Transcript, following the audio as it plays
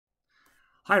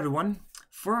Hi everyone.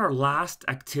 For our last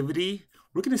activity,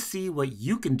 we're going to see what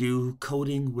you can do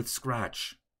coding with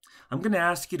Scratch. I'm going to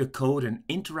ask you to code an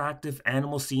interactive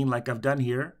animal scene like I've done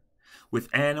here, with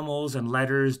animals and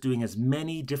letters doing as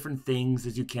many different things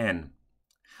as you can.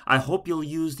 I hope you'll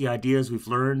use the ideas we've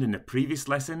learned in the previous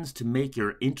lessons to make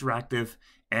your interactive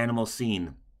animal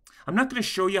scene. I'm not going to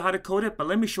show you how to code it, but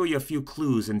let me show you a few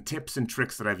clues and tips and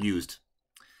tricks that I've used.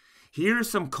 Here are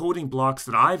some coding blocks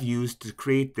that I've used to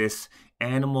create this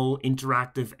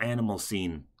interactive animal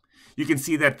scene. You can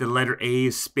see that the letter A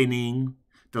is spinning,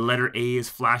 the letter A is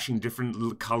flashing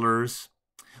different colors.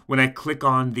 When I click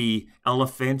on the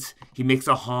elephant, he makes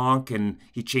a honk and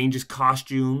he changes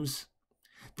costumes.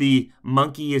 The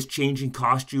monkey is changing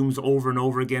costumes over and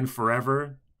over again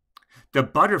forever. The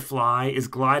butterfly is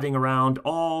gliding around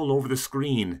all over the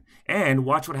screen. And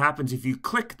watch what happens if you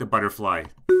click the butterfly.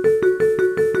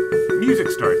 Music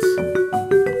starts.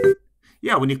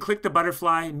 Yeah, when you click the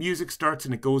butterfly, music starts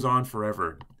and it goes on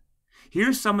forever.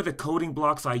 Here's some of the coding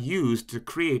blocks I used to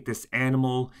create this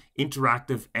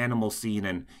interactive animal scene,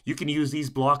 and you can use these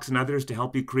blocks and others to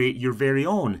help you create your very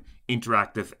own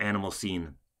interactive animal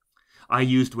scene. I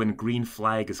used when green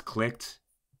flag is clicked.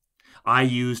 I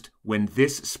used when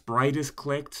this sprite is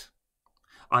clicked.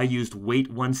 I used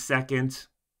wait 1 second.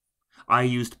 I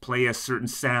used play a certain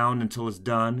sound until it's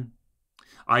done.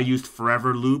 I used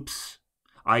forever loops.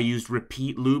 I used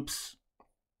repeat loops.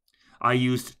 I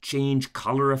used change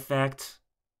color effect.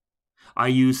 I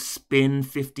used spin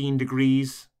 15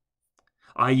 degrees.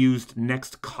 I used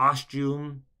next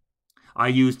costume. I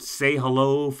used say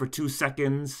hello for 2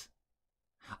 seconds.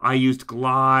 I used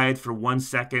glide for 1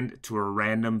 second to a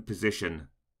random position.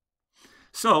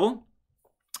 So,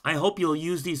 I hope you'll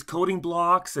use these coding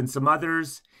blocks and some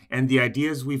others and the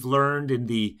ideas we've learned in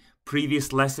the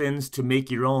previous lessons to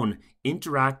make your own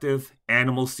interactive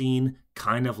animal scene,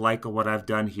 kind of like what I've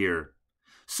done here.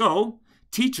 So,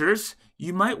 teachers,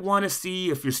 you might want to see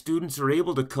if your students are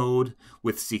able to code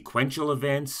with sequential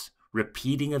events,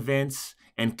 repeating events,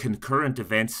 and concurrent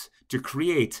events to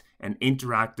create an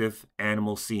interactive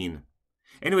animal scene.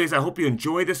 Anyways, I hope you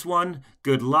enjoy this one.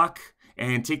 Good luck.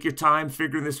 And take your time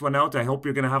figuring this one out. I hope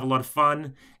you're going to have a lot of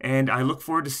fun. And I look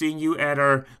forward to seeing you at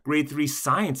our grade 3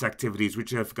 science activities,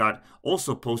 which I've got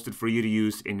also posted for you to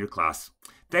use in your class.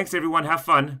 Thanks, everyone. Have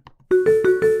fun.